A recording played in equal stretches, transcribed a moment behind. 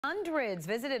Hundreds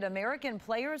visited American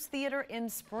Players Theater in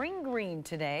Spring Green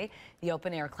today. The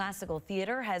open-air classical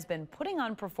theater has been putting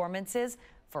on performances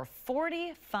for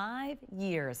 45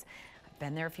 years. I've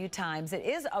been there a few times. It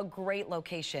is a great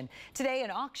location. Today, an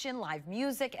auction, live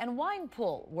music, and wine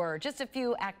pool were just a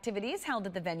few activities held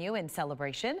at the venue in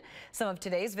celebration. Some of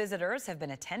today's visitors have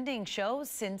been attending shows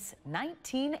since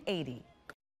 1980.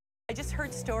 I just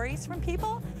heard stories from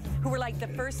people who were like the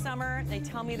first summer, they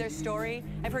tell me their story.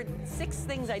 I've heard 6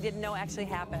 things I didn't know actually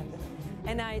happened.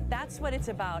 And that's what it's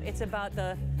about. It's about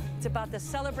the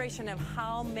celebration of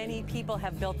how many people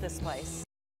have built this place.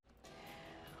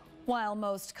 While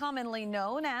most commonly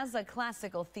known as a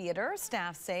classical theater,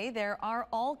 staff say there are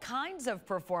all kinds of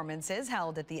performances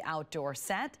held at the outdoor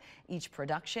set, each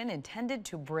production intended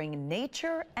to bring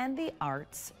nature and the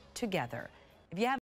arts together. If you have